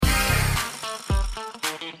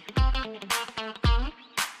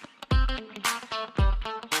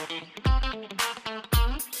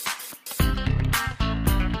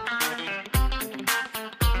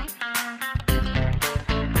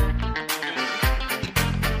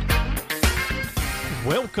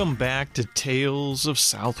Welcome back to Tales of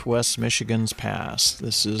Southwest Michigan's Past.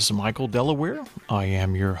 This is Michael Delaware. I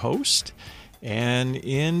am your host. And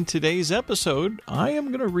in today's episode, I am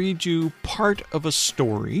going to read you part of a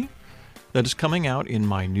story that is coming out in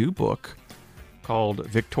my new book called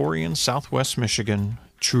Victorian Southwest Michigan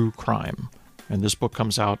True Crime. And this book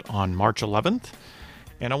comes out on March 11th.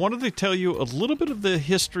 And I wanted to tell you a little bit of the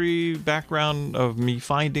history, background of me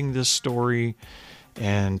finding this story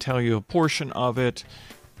and tell you a portion of it.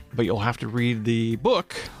 But you'll have to read the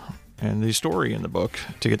book and the story in the book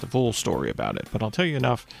to get the full story about it. But I'll tell you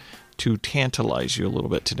enough to tantalize you a little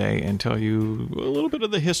bit today and tell you a little bit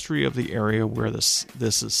of the history of the area where this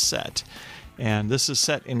is set. And this is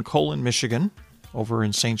set in Colon, Michigan, over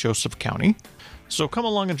in St. Joseph County. So come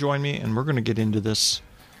along and join me, and we're going to get into this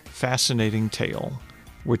fascinating tale,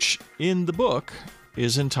 which in the book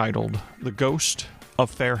is entitled The Ghost of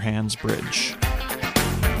Farrand's Bridge.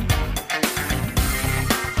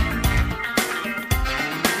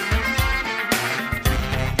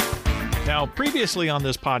 Now, previously on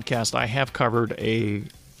this podcast, I have covered a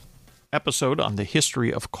episode on the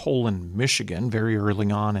history of Colon, Michigan, very early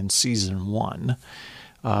on in Season 1.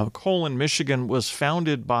 Colon, Michigan was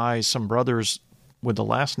founded by some brothers with the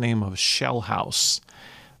last name of Shellhouse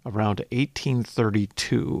around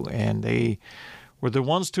 1832, and they were the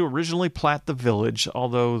ones to originally plat the village,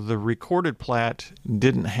 although the recorded plat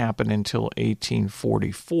didn't happen until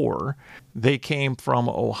 1844. They came from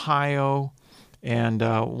Ohio. And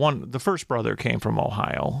the first brother came from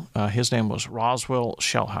Ohio. His name was Roswell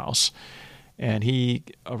Shellhouse. And he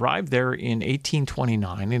arrived there in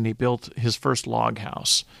 1829, and he built his first log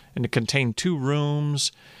house. And it contained 2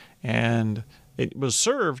 rooms, and it was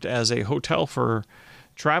served as a hotel for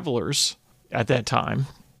travelers at that time.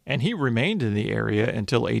 And he remained in the area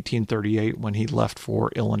until 1838 when he left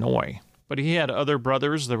for Illinois. But he had other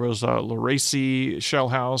brothers. There was Laracy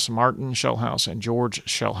Shellhouse, Martin Shellhouse, and George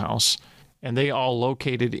Shellhouse. And they all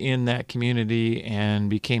located in that community and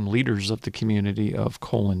became leaders of the community of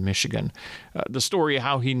Colon, Michigan. The story of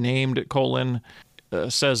how he named Colon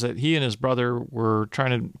says that he and his brother were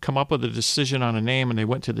trying to come up with a decision on a name, and they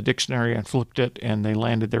went to the dictionary and flipped it, and they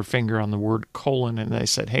landed their finger on the word colon, and they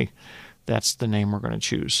said, hey, that's the name we're going to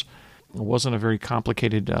choose. It wasn't a very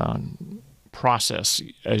complicated process,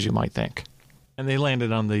 as you might think. And they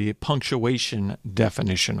landed on the punctuation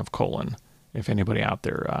definition of colon, if anybody out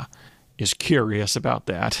there is curious about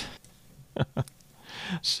that.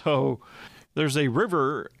 So there's a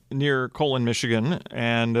river near Colon, Michigan,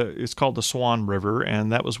 and it's called the Swan River,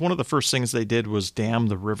 and that was one of the first things they did was dam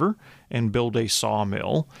the river and build a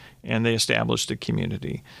sawmill, and they established a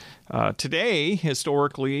community. Today,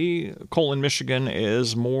 historically, Colon, Michigan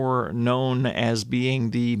is more known as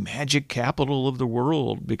being the magic capital of the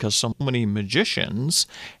world because so many magicians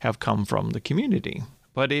have come from the community.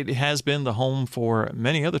 But it has been the home for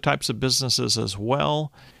many other types of businesses as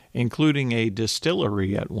well, including a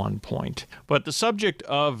distillery at one point. But the subject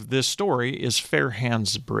of this story is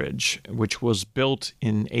Farrand's Bridge, which was built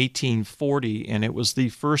in 1840, and it was the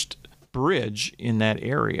first bridge in that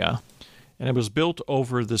area. And it was built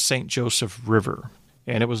over the St. Joseph River.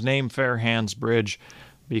 And it was named Farrand's Bridge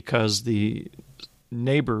because the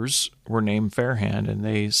neighbors were named Farrand, and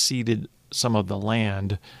they ceded some of the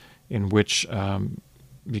land in which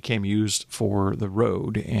became used for the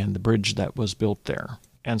road and the bridge that was built there.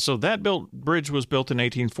 And so that bridge was built in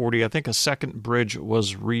 1840. I think a second bridge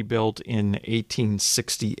was rebuilt in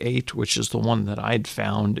 1868, which is the one that I'd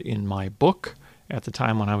found in my book at the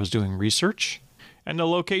time when I was doing research. And the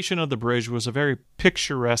location of the bridge was a very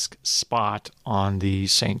picturesque spot on the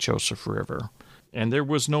St. Joseph River. And there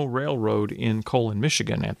was no railroad in Colon,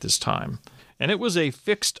 Michigan at this time. And it was a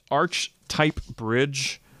fixed arch type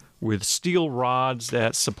bridge with steel rods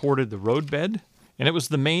that supported the roadbed. And it was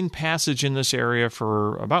the main passage in this area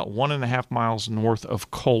for about 1.5 miles north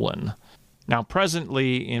of Colon. Now,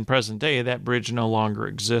 in present day, that bridge no longer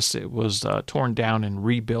exists. It was torn down and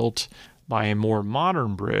rebuilt by a more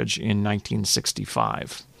modern bridge in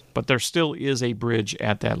 1965. But there still is a bridge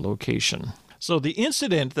at that location. So the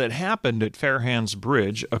incident that happened at Farrand's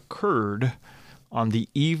Bridge occurred on the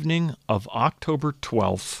evening of October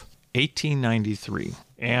 12th, 1893.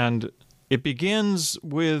 And it begins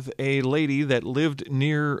with a lady that lived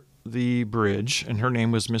near the bridge, and her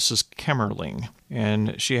name was Mrs. Kemmerling.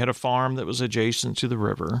 And she had a farm that was adjacent to the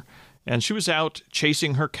river. And she was out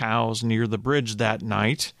chasing her cows near the bridge that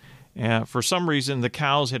night. For some reason, the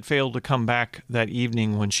cows had failed to come back that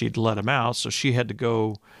evening when she'd let them out, so she had to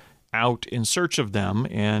go out in search of them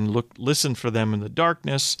and listen for them in the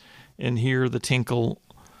darkness and hear the tinkle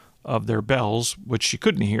of their bells, which she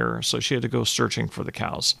couldn't hear, so she had to go searching for the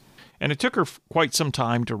cows. And it took her quite some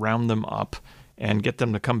time to round them up and get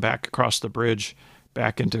them to come back across the bridge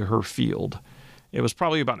back into her field. It was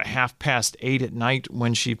probably about 8:30 at night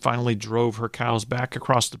when she finally drove her cows back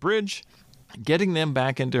across the bridge, getting them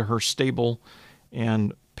back into her stable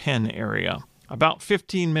and pen area. About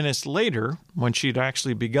 15 minutes later, when she'd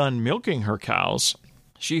actually begun milking her cows,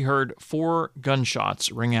 she heard 4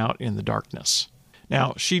 gunshots ring out in the darkness.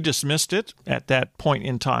 Now, she dismissed it at that point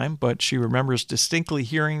in time, but she remembers distinctly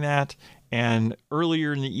hearing that, and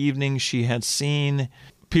earlier in the evening she had seen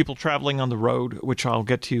people traveling on the road, which I'll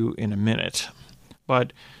get to in a minute.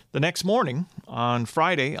 But the next morning, on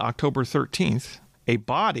Friday, October 13th, a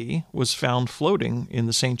body was found floating in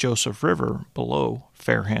the St. Joseph River below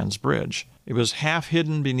Farrand's Bridge. It was half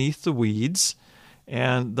hidden beneath the weeds,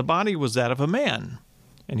 and the body was that of a man.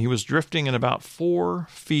 And he was drifting in about 4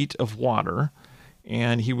 feet of water,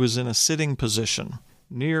 and he was in a sitting position.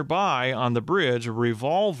 Nearby on the bridge, a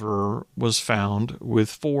revolver was found with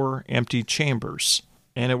 4 empty chambers,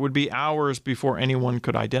 and it would be hours before anyone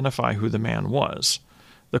could identify who the man was.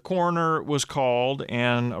 The coroner was called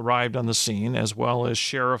and arrived on the scene, as well as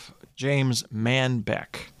Sheriff James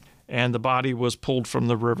Manbeck, and the body was pulled from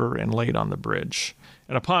the river and laid on the bridge.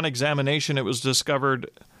 And upon examination, it was discovered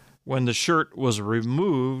when the shirt was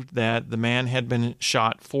removed that the man had been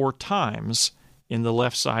shot 4 times in the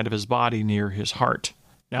left side of his body near his heart.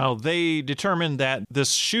 Now, they determined that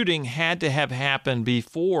this shooting had to have happened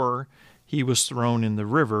before he was thrown in the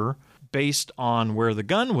river, based on where the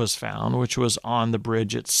gun was found, which was on the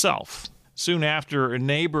bridge itself. Soon after, a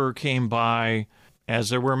neighbor came by, as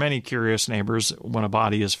there were many curious neighbors when a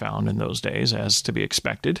body is found in those days, as to be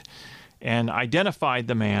expected, and identified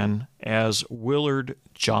the man as Willard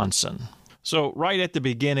Johnson. So right at the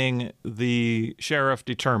beginning, the sheriff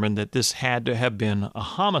determined that this had to have been a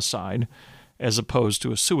homicide as opposed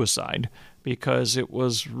to a suicide, because it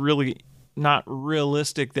was really not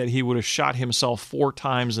realistic that he would have shot himself 4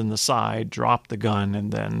 times in the side, dropped the gun,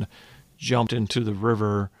 and then jumped into the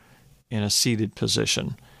river in a seated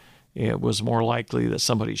position. It was more likely that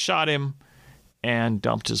somebody shot him and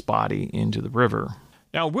dumped his body into the river.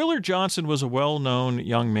 Now, Willard Johnson was a well-known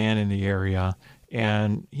young man in the area,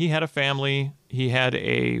 and he had a family. He had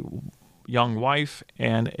a young wife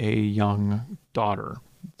and a young daughter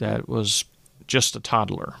that was just a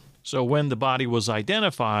toddler. So when the body was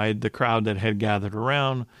identified, the crowd that had gathered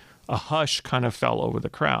around, a hush kind of fell over the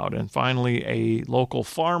crowd. And finally, a local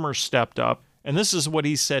farmer stepped up, and this is what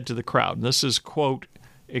he said to the crowd. And this is, quote,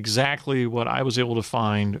 exactly what I was able to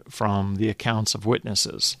find from the accounts of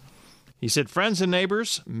witnesses. He said, "Friends and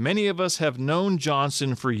neighbors, many of us have known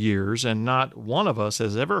Johnson for years, and not one of us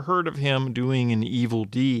has ever heard of him doing an evil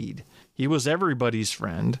deed. He was everybody's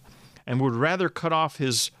friend and would rather cut off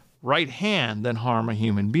his right hand than harm a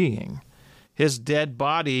human being. His dead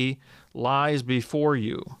body lies before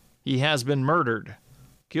you. He has been murdered,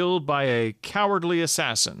 killed by a cowardly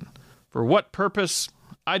assassin. For what purpose,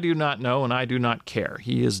 I do not know, and I do not care.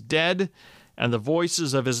 He is dead, and the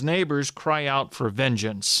voices of his neighbors cry out for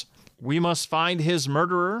vengeance. We must find his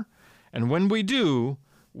murderer, and when we do,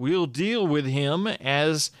 we'll deal with him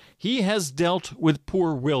as he has dealt with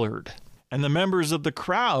poor Willard." And the members of the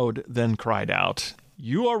crowd then cried out,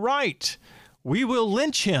 "You are right. We will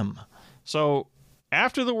lynch him." So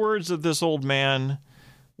after the words of this old man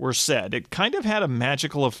were said, it kind of had a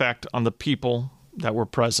magical effect on the people that were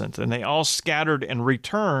present, and they all scattered and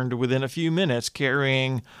returned within a few minutes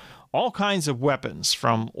carrying all kinds of weapons,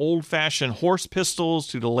 from old-fashioned horse pistols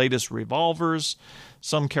to the latest revolvers.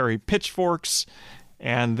 Some carried pitchforks,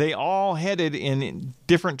 and they all headed in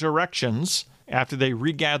different directions after they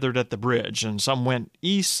regathered at the bridge. And some went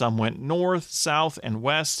east, some went north, south, and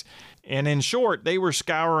west. And in short, they were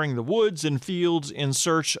scouring the woods and fields in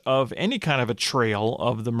search of any kind of a trail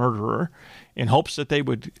of the murderer, in hopes that they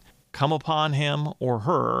would come upon him or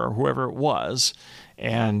her or whoever it was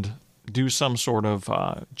and do some sort of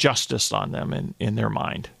justice on them in their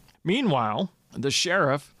mind. Meanwhile, the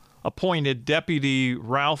sheriff appointed Deputy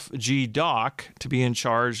Ralph G. Dock to be in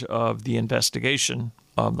charge of the investigation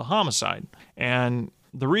of the homicide. And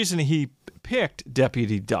the reason he picked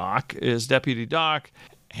Deputy Dock is Deputy Dock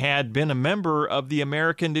had been a member of the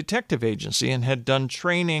American Detective Agency and had done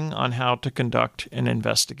training on how to conduct an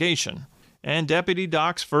investigation. And Deputy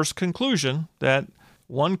Dock's first conclusion that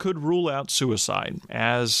one could rule out suicide,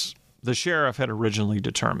 as the sheriff had originally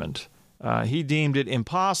determined. He deemed it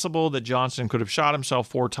impossible that Johnson could have shot himself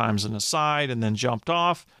 4 times in the side and then jumped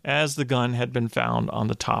off, as the gun had been found on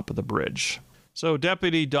the top of the bridge. So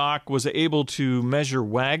Deputy Dock was able to measure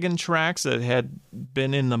wagon tracks that had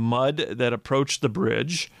been in the mud that approached the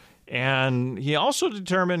bridge, And he also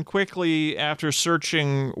determined quickly after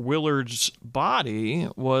searching Willard's body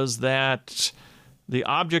was that the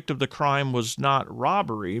object of the crime was not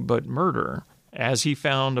robbery, but murder, as he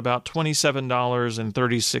found about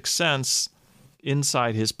 $27.36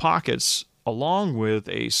 inside his pockets, along with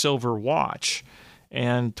a silver watch.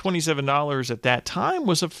 And $27 at that time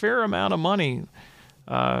was a fair amount of money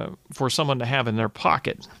for someone to have in their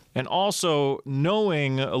pocket. And also,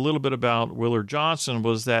 knowing a little bit about Willard Johnson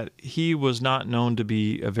was that he was not known to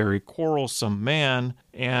be a very quarrelsome man,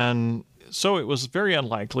 and so it was very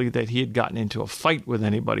unlikely that he had gotten into a fight with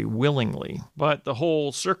anybody willingly. But the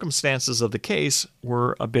whole circumstances of the case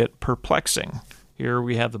were a bit perplexing. Here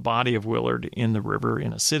we have the body of Willard in the river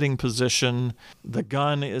in a sitting position. The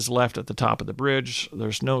gun is left at the top of the bridge.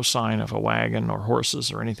 There's no sign of a wagon or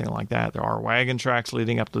horses or anything like that. There are wagon tracks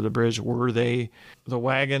leading up to the bridge. Were they the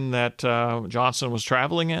wagon that Johnson was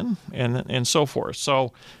traveling in? And so forth.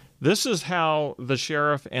 So this is how the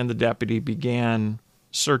sheriff and the deputy began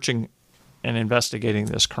searching and investigating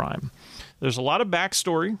this crime. There's a lot of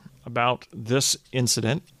backstory about this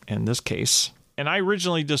incident and this case. And I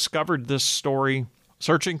originally discovered this story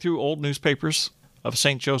searching through old newspapers of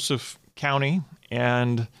St. Joseph County,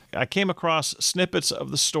 and I came across snippets of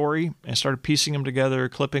the story and started piecing them together,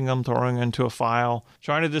 clipping them, throwing them into a file,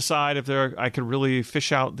 trying to decide if I could really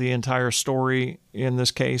fish out the entire story in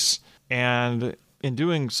this case. And in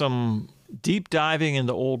doing some deep diving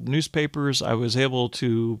into old newspapers, I was able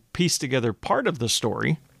to piece together part of the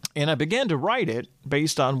story. And I began to write it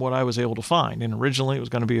based on what I was able to find. And originally it was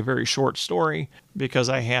going to be a very short story because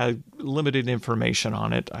I had limited information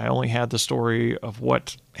on it. I only had the story of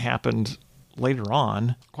what happened later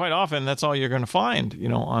on. Quite often, that's all you're going to find,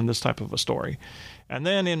 on this type of a story. And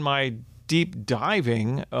then in my deep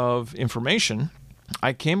diving of information,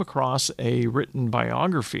 I came across a written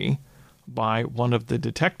biography by one of the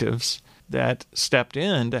detectives that stepped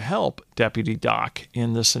in to help Deputy Doc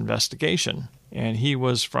in this investigation. And he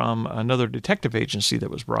was from another detective agency that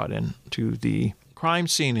was brought in to the crime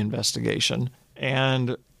scene investigation.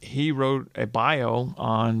 And he wrote a bio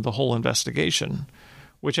on the whole investigation,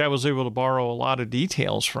 which I was able to borrow a lot of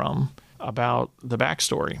details from about the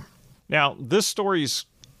backstory. Now, this story is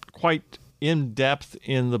quite in-depth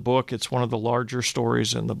in the book. It's one of the larger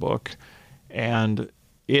stories in the book. And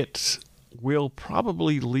it will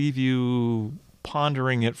probably leave you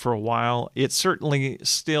pondering it for a while. It certainly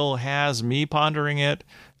still has me pondering it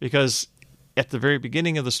because at the very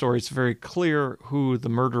beginning of the story, it's very clear who the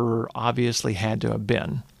murderer obviously had to have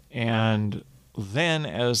been. And then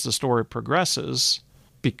as the story progresses,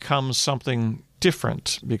 becomes something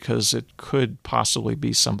different because it could possibly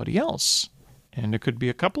be somebody else. And it could be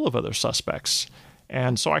a couple of other suspects.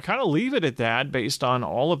 And so I kind of leave it at that based on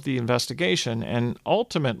all of the investigation. And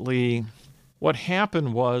ultimately, what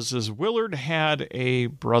happened was Willard had a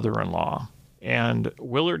brother-in-law, and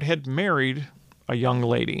Willard had married a young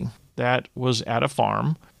lady that was at a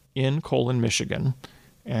farm in Colon, Michigan,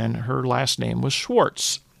 and her last name was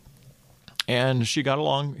Schwartz. And he got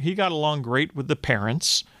along great with the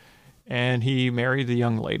parents, and he married the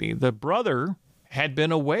young lady. The brother had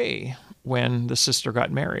been away when the sister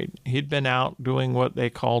got married. He'd been out doing what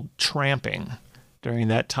they called tramping during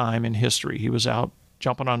that time in history. He was out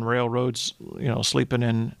jumping on railroads, sleeping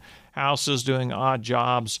in houses, doing odd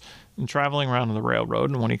jobs, and traveling around on the railroad.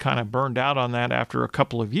 And when he kind of burned out on that after a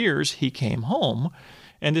couple of years, he came home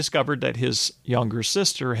and discovered that his younger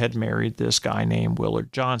sister had married this guy named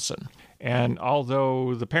Willard Johnson. And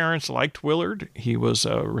although the parents liked Willard, he was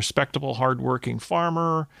a respectable, hardworking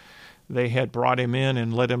farmer. They had brought him in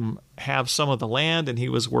and let him have some of the land, and he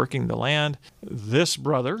was working the land. This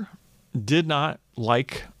brother did not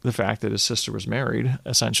like the fact that his sister was married,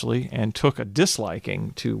 essentially, and took a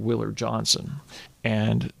disliking to Willard Johnson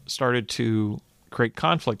and started to create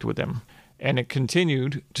conflict with him. And it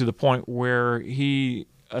continued to the point where he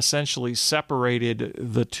essentially separated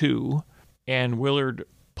the two, and Willard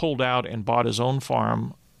pulled out and bought his own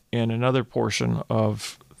farm in another portion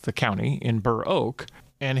of the county in Burr Oak,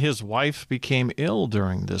 and his wife became ill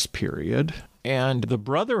during this period, and the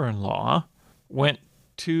brother-in-law went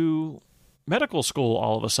to medical school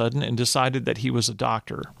all of a sudden and decided that he was a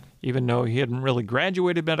doctor. Even though he hadn't really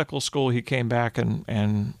graduated medical school, he came back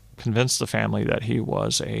and convinced the family that he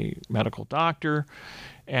was a medical doctor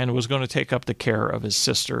and was going to take up the care of his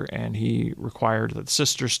sister, and he required that the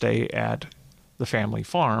sister stay at the family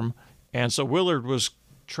farm. And so Willard was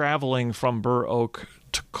traveling from Burr Oak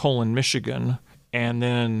to Colon, Michigan, and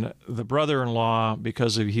then the brother-in-law,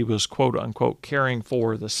 because he was quote-unquote caring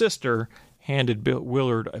for the sister, handed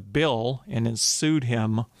Willard a bill and then sued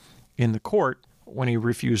him in the court when he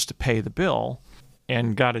refused to pay the bill.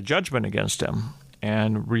 and got a judgment against him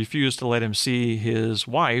and refused to let him see his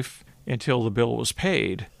wife until the bill was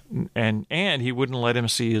paid. And he wouldn't let him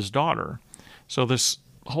see his daughter. So this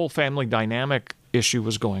whole family dynamic issue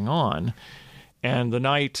was going on. And the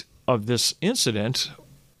night of this incident,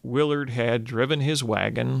 Willard had driven his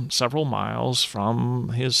wagon several miles from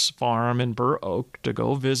his farm in Burr Oak to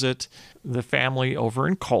go visit the family over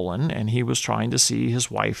in Colon, and he was trying to see his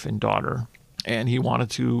wife and daughter. And he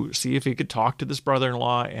wanted to see if he could talk to this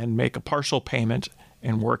brother-in-law and make a partial payment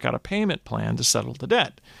and work out a payment plan to settle the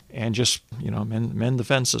debt and just, mend the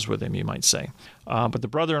fences with him, you might say. But the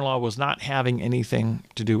brother-in-law was not having anything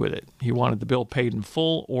to do with it. He wanted the bill paid in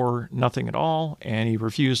full or nothing at all, and he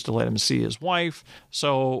refused to let him see his wife.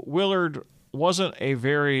 So Willard wasn't a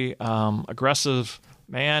very aggressive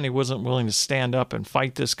man. He wasn't willing to stand up and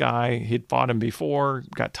fight this guy. He'd fought him before,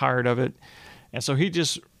 got tired of it. And so he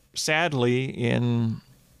just sadly, in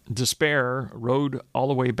despair, rode all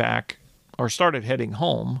the way back or started heading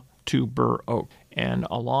home to Burr Oak. And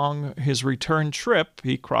along his return trip,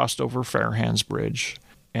 he crossed over Farrand's Bridge,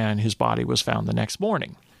 and his body was found the next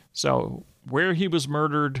morning. So where he was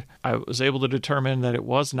murdered, I was able to determine that it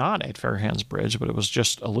was not at Farrand's Bridge, but it was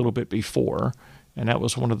just a little bit before. And that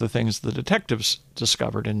was one of the things the detectives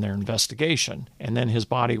discovered in their investigation. And then his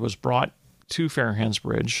body was brought to Farrand's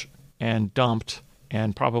Bridge and dumped,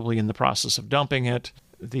 and probably in the process of dumping it,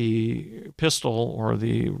 the pistol or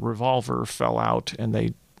the revolver fell out, and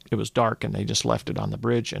it was dark, and they just left it on the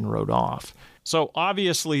bridge and rode off. So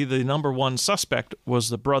obviously the number one suspect was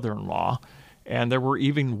the brother-in-law, and there were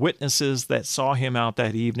even witnesses that saw him out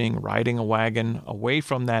that evening riding a wagon away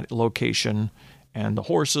from that location, and the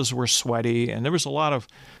horses were sweaty, and there was a lot of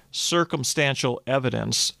circumstantial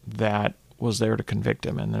evidence that was there to convict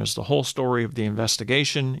him. And there's the whole story of the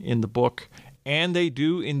investigation in the book. And they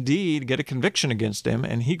do indeed get a conviction against him,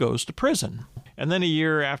 and he goes to prison. And then a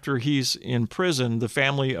year after he's in prison, the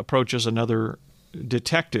family approaches another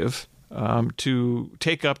detective to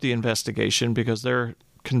take up the investigation because they're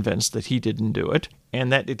convinced that he didn't do it.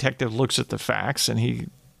 And that detective looks at the facts, and he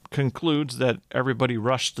concludes that everybody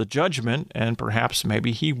rushed the judgment, and perhaps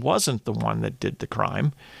maybe he wasn't the one that did the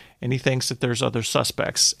crime. And he thinks that there's other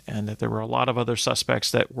suspects, and that there were a lot of other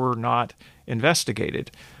suspects that were not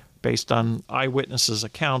investigated. Based on eyewitnesses'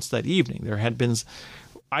 accounts that evening. There had been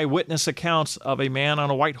eyewitness accounts of a man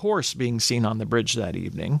on a white horse being seen on the bridge that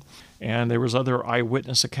evening, and there was other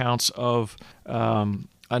eyewitness accounts of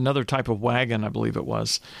another type of wagon, I believe it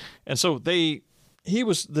was. And so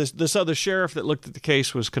this other sheriff that looked at the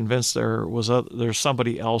case was convinced there's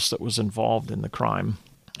somebody else that was involved in the crime,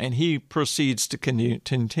 and he proceeds to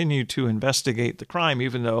continue to investigate the crime,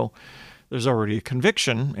 even though there's already a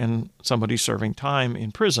conviction and somebody serving time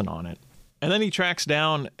in prison on it. And then he tracks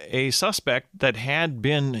down a suspect that had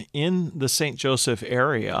been in the St. Joseph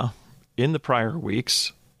area in the prior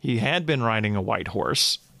weeks. He had been riding a white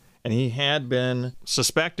horse, and he had been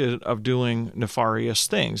suspected of doing nefarious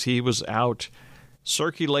things. He was out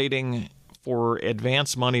circulating for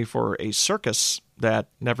advance money for a circus that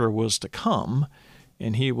never was to come,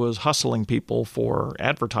 and he was hustling people for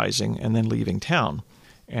advertising and then leaving town.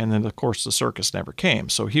 And then, of course, the circus never came.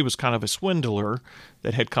 So he was kind of a swindler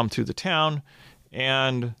that had come through the town.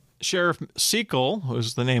 And Sheriff Sekel, who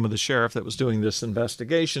was the name of the sheriff that was doing this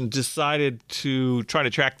investigation, decided to try to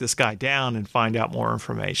track this guy down and find out more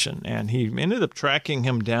information. And he ended up tracking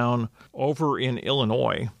him down over in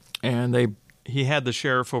Illinois. And he had the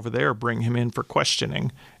sheriff over there bring him in for questioning.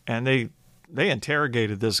 And they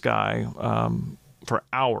interrogated this guy for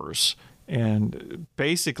hours and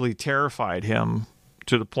basically terrified him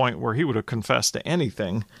to the point where he would have confessed to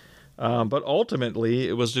anything. But ultimately,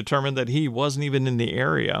 it was determined that he wasn't even in the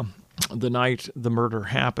area the night the murder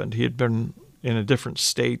happened. He had been in a different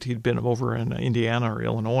state. He'd been over in Indiana or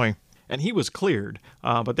Illinois. And he was cleared.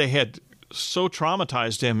 But they had so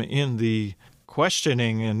traumatized him in the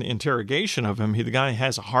questioning and interrogation of him, the guy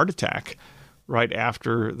has a heart attack right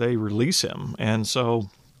after they release him. And so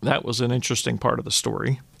that was an interesting part of the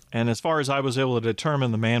story. And as far as I was able to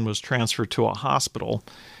determine, the man was transferred to a hospital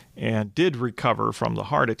and did recover from the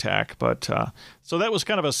heart attack. But so that was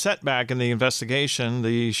kind of a setback in the investigation.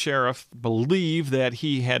 The sheriff believed that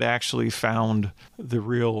he had actually found the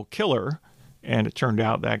real killer, and it turned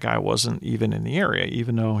out that guy wasn't even in the area,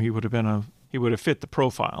 even though he would have fit the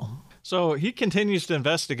profile. So he continues to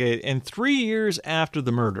investigate, and 3 years after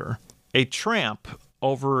the murder, a tramp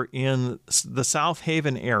over in the South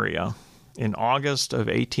Haven area in August of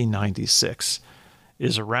 1896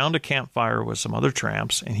 is around a campfire with some other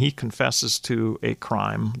tramps, and he confesses to a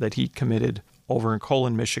crime that he committed over in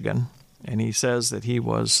Colon, Michigan. And he says that he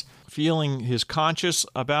was feeling his conscience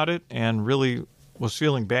about it and really was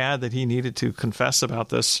feeling bad that he needed to confess about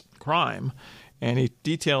this crime, and he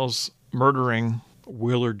details murdering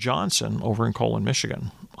Willard Johnson over in Colon,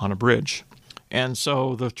 Michigan, on a bridge. And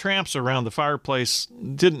so the tramps around the fireplace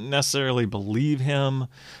didn't necessarily believe him.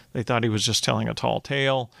 They thought he was just telling a tall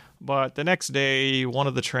tale. But the next day, one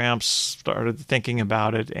of the tramps started thinking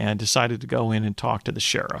about it and decided to go in and talk to the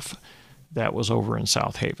sheriff that was over in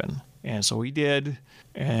South Haven. And so he did.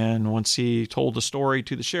 And once he told the story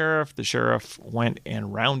to the sheriff went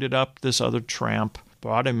and rounded up this other tramp,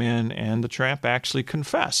 brought him in, and the tramp actually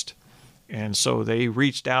confessed. And so they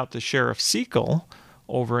reached out to Sheriff Sekel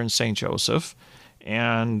over in St. Joseph,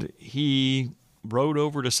 and he rode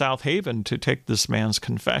over to South Haven to take this man's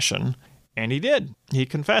confession, and he did. He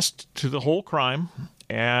confessed to the whole crime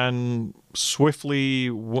and swiftly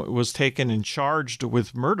was taken and charged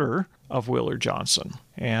with murder of Willard Johnson,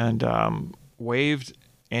 and waived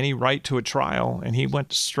any right to a trial, and he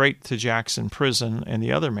went straight to Jackson Prison, and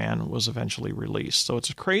the other man was eventually released. So it's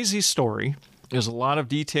a crazy story. There's a lot of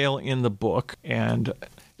detail in the book, and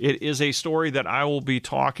it is a story that I will be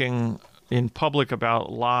talking in public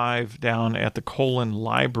about live down at the Colon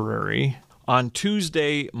Library on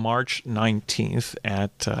Tuesday, March 19th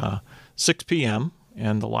at 6 p.m.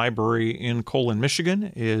 And the library in Colon,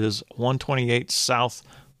 Michigan is 128 South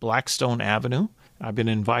Blackstone Avenue. I've been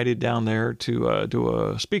invited down there to do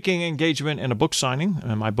a speaking engagement and a book signing.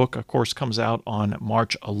 And my book, of course, comes out on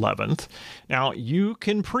March 11th. Now, you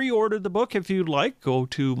can pre-order the book if you'd like. Go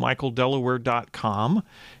to michaeldelaware.com.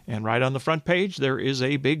 And right on the front page, there is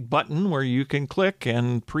a big button where you can click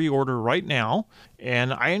and pre-order right now.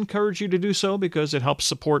 And I encourage you to do so because it helps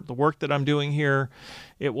support the work that I'm doing here.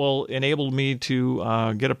 It will enable me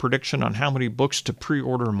to get a prediction on how many books to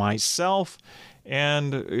pre-order myself,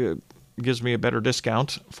 and gives me a better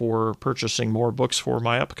discount for purchasing more books for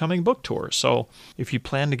my upcoming book tour. So if you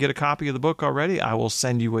plan to get a copy of the book already, I will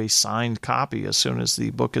send you a signed copy as soon as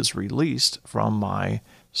the book is released from my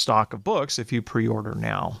stock of books if you pre-order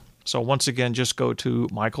now. So once again, just go to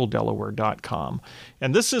michaeldelaware.com.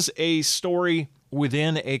 And this is a story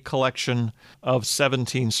within a collection of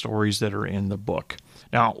 17 stories that are in the book.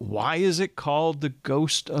 Now, why is it called The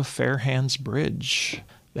Ghost of Farrand's Bridge?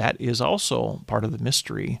 That is also part of the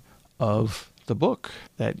mystery of the book,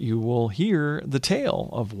 that you will hear the tale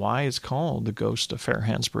of why it's called The Ghost of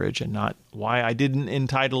Farrand's Bridge and not why I didn't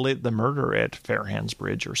entitle it The Murder at Farrand's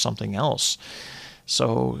Bridge or something else.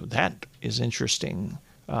 So that is interesting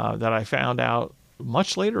that I found out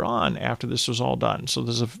much later on after this was all done. So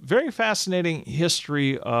there's a very fascinating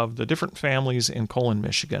history of the different families in Colon,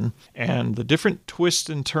 Michigan, and the different twists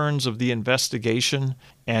and turns of the investigation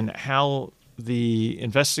and how the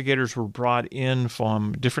investigators were brought in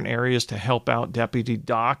from different areas to help out Deputy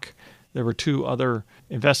Doc. There were two other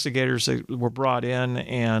investigators that were brought in,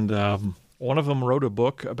 and one of them wrote a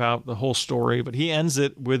book about the whole story, but he ends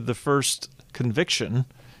it with the first conviction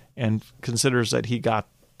and considers that he got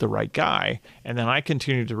the right guy. And then I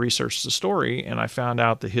continued to research the story, and I found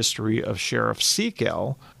out the history of Sheriff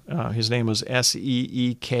Sekel. His name was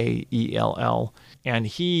Seekell, and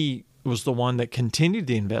he was the one that continued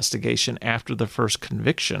the investigation after the first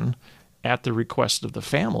conviction at the request of the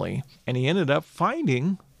family. And he ended up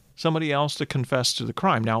finding somebody else to confess to the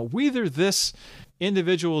crime. Now, whether this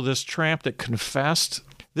individual, this tramp that confessed,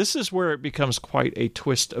 this is where it becomes quite a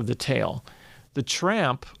twist of the tale. The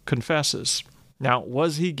tramp confesses. Now,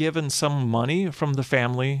 was he given some money from the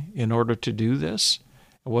family in order to do this?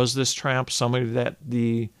 Was this tramp somebody that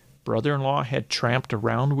the brother-in-law had tramped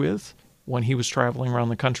around with when he was traveling around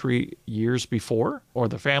the country years before? Or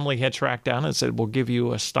the family had tracked down and said, we'll give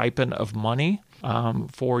you a stipend of money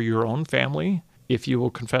for your own family if you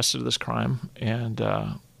will confess to this crime and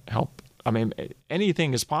help. I mean,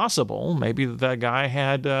 anything is possible. Maybe that guy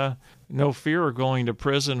had no fear of going to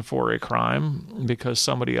prison for a crime because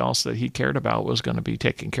somebody else that he cared about was going to be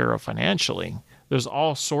taken care of financially. There's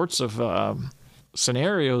all sorts of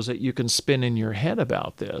scenarios that you can spin in your head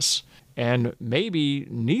about this. And maybe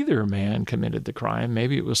neither man committed the crime.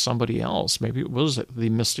 Maybe it was somebody else. Maybe it was the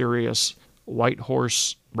mysterious white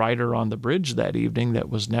horse rider on the bridge that evening that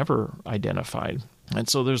was never identified. And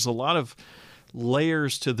so there's a lot of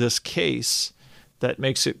layers to this case that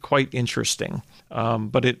makes it quite interesting.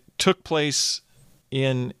 But it took place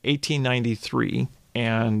in 1893,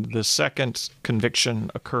 and the second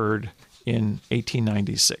conviction occurred in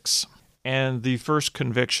 1896. And the first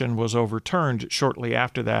conviction was overturned shortly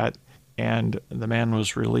after that, and the man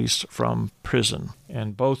was released from prison.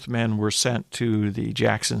 And both men were sent to the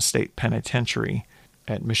Jackson State Penitentiary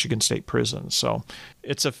at Michigan State Prison. So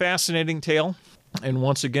it's a fascinating tale. And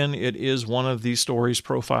once again, it is one of these stories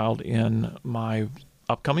profiled in my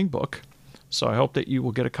upcoming book, So I hope that you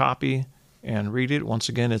will get a copy and read it. Once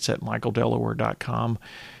again, it's at michaeldelaware.com.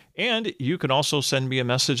 And you can also send me a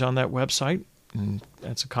message on that website. And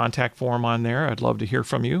that's a contact form on there. I'd love to hear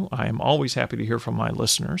from you. I am always happy to hear from my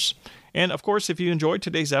listeners. And of course, if you enjoyed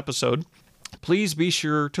today's episode, please be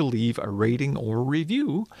sure to leave a rating or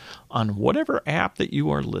review on whatever app that you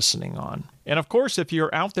are listening on. And of course, if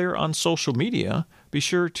you're out there on social media, be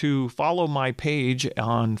sure to follow my page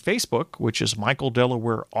on Facebook, which is Michael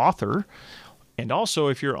Delaware Author. And also,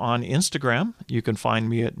 if you're on Instagram, you can find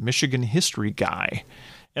me at Michigan History Guy.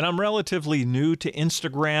 And I'm relatively new to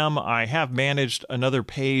Instagram. I have managed another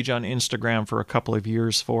page on Instagram for a couple of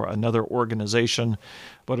years for another organization,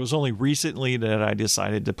 but it was only recently that I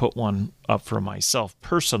decided to put one up for myself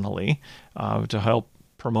personally to help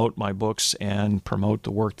promote my books and promote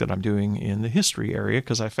the work that I'm doing in the history area,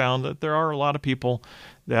 because I found that there are a lot of people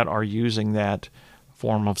that are using that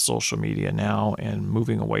form of social media now and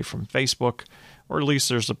moving away from Facebook, or at least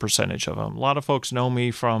there's a percentage of them. A lot of folks know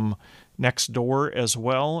me from Nextdoor as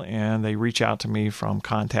well, and they reach out to me from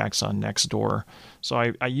contacts on Nextdoor.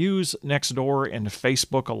 So I use Nextdoor and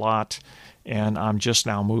Facebook a lot, and I'm just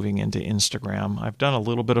now moving into Instagram. I've done a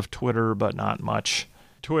little bit of Twitter, but not much.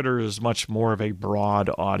 Twitter is much more of a broad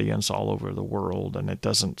audience all over the world, and it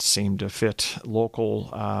doesn't seem to fit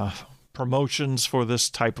local promotions for this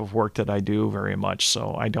type of work that I do very much.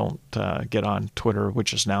 So I don't get on Twitter,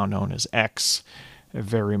 which is now known as X,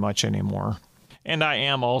 very much anymore. And I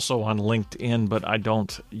am also on LinkedIn, but I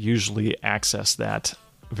don't usually access that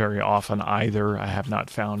very often either. I have not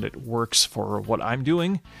found it works for what I'm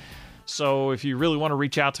doing. So if you really want to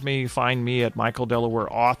reach out to me, find me at Michael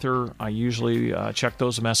Delaware Author. I usually check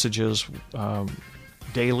those messages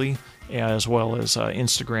daily, as well as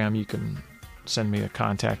Instagram. You can send me a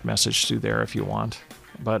contact message through there if you want.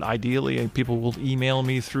 But ideally, people will email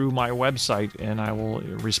me through my website, and I will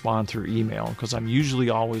respond through email, because I'm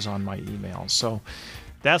usually always on my email. So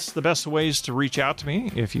that's the best ways to reach out to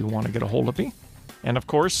me if you want to get a hold of me. And of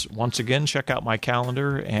course, once again, check out my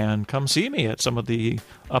calendar and come see me at some of the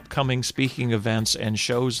upcoming speaking events and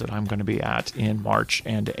shows that I'm going to be at in March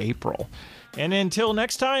and April. And until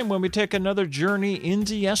next time, when we take another journey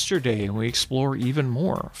into yesterday and we explore even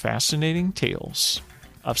more fascinating tales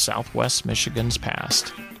of Southwest Michigan's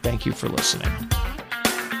past. Thank you for listening.